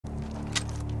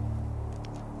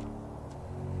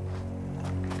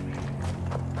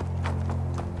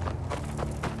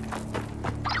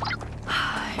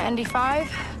ND5,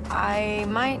 I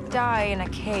might die in a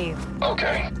cave.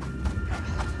 Okay.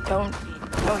 Don't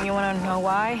you want to know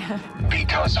why?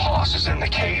 Because Hoss is in the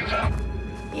cave.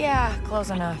 Yeah, close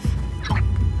enough.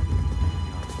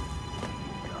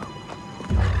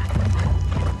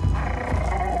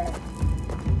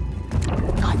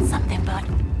 Got something, bud.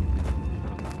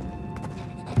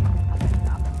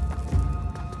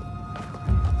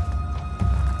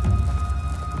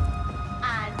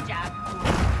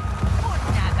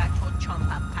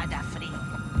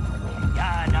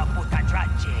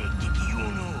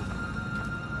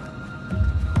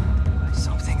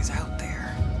 Something's out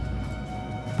there.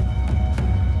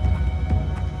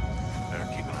 Better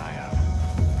keep an eye out.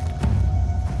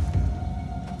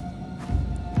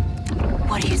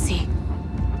 What do you see?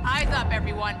 Eyes up,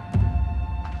 everyone.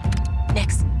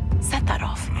 Nix, set that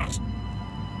off.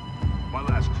 My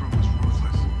last crew was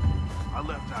ruthless. I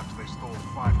left after they stole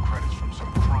 5 credits from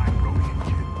some crime Rodian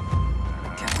kid.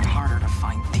 Getting harder to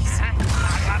find decent.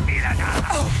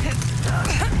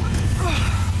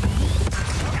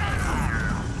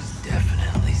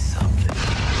 Definitely something.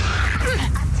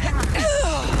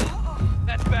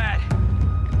 That's bad.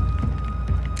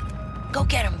 Go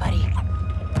get him, buddy.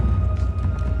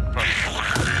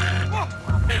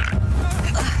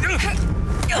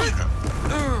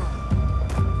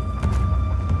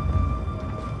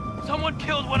 Someone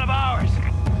killed one of ours.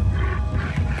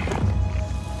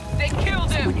 They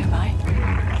killed him. Someone nearby.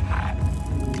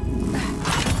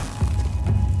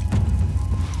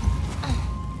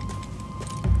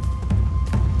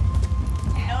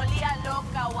 Nolia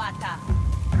loka wata.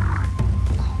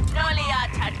 Nolia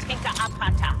tatinka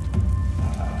apata.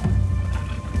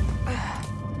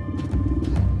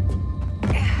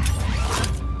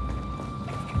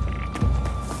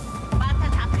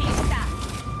 Batata pista.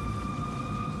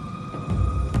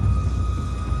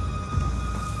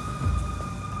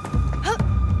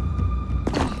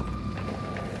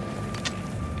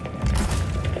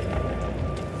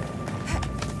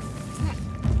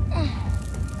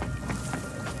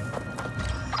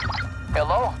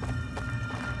 Hello?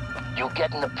 You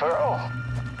getting the pearl?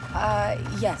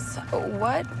 Yes.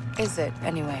 What is it,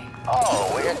 anyway?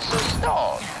 Oh, it's a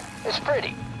stone. It's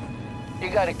pretty. You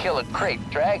gotta kill a Krayt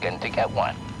dragon to get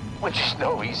one, which is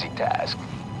no easy task.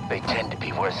 They tend to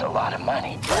be worth a lot of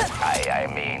money, but I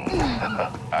mean,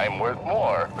 I'm worth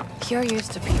more. You're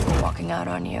used to people walking out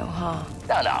on you, huh?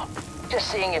 No. Just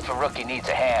seeing if a rookie needs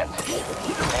a hand.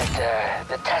 And,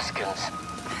 the Tuscans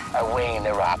are weighing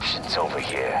their options over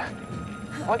here.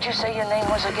 What'd you say your name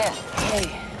was again?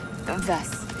 Hey,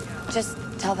 Vess. Just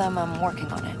tell them I'm working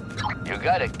on it. You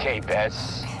got it, Kay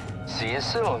Vess. See you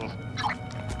soon.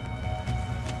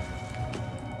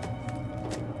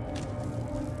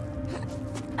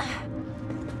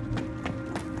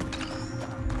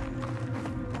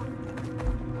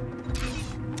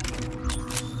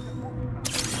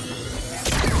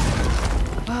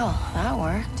 Well, that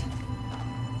worked.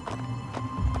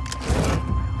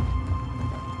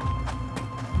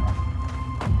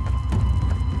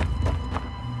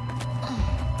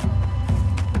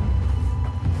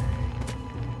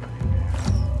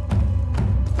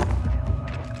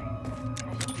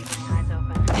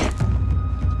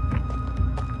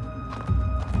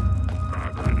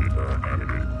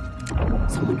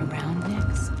 Someone around,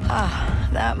 Nix? Ah,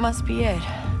 that must be it.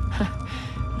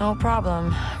 No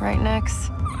problem. Right, Nix?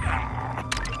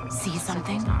 See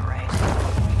something? All right.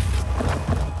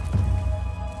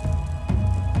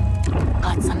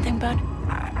 Got something, bud?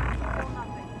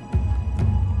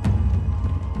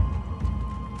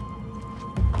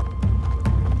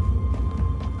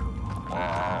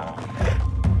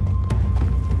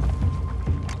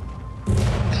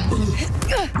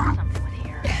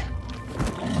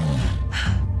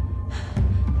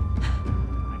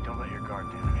 Don't let your guard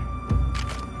down.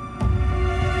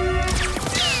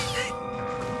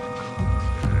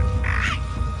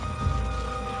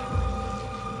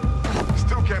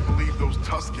 Still can't believe those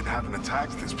Tusken haven't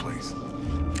attacked this place.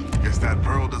 Guess that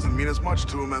pearl doesn't mean as much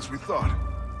to them as we thought.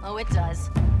 Oh, it does.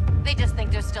 They just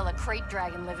think there's still a Krayt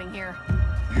dragon living here.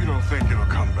 You don't think it'll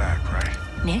come back, right?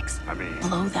 Nix? I mean,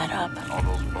 Blow that up. all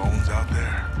those bones out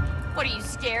there. What, are you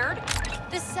scared?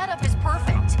 This setup is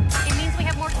perfect. It means we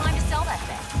have more time to sell that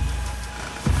thing.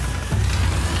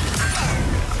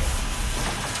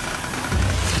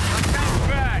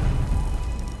 Bad.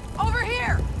 Over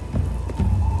here!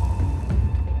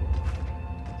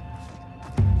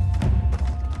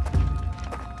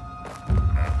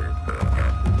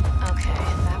 Okay,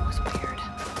 that was weird.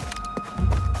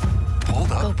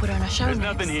 Hold up. Go put on a show. There's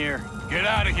nothing here. Get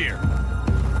out of here.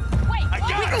 Wait! I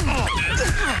got him!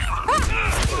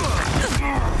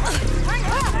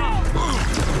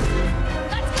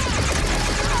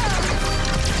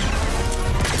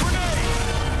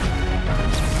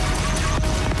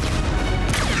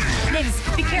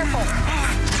 Niggas, be careful.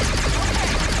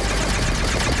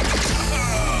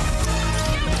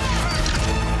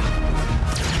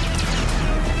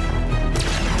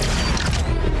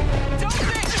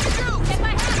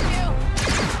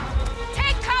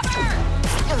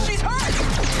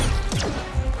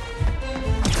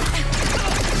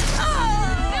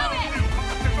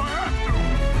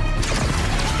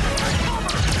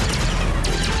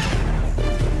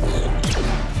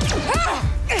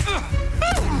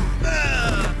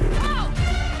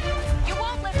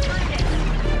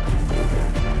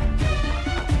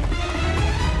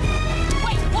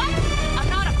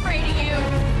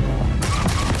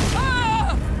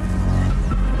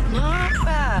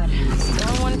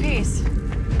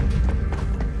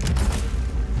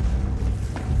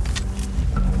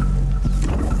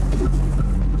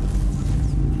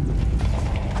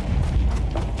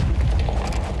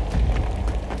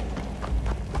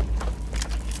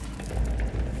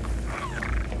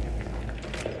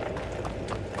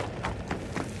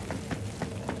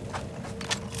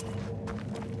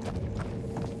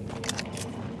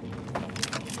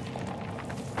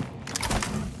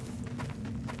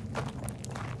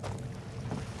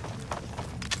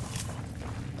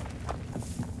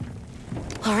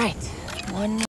 All right.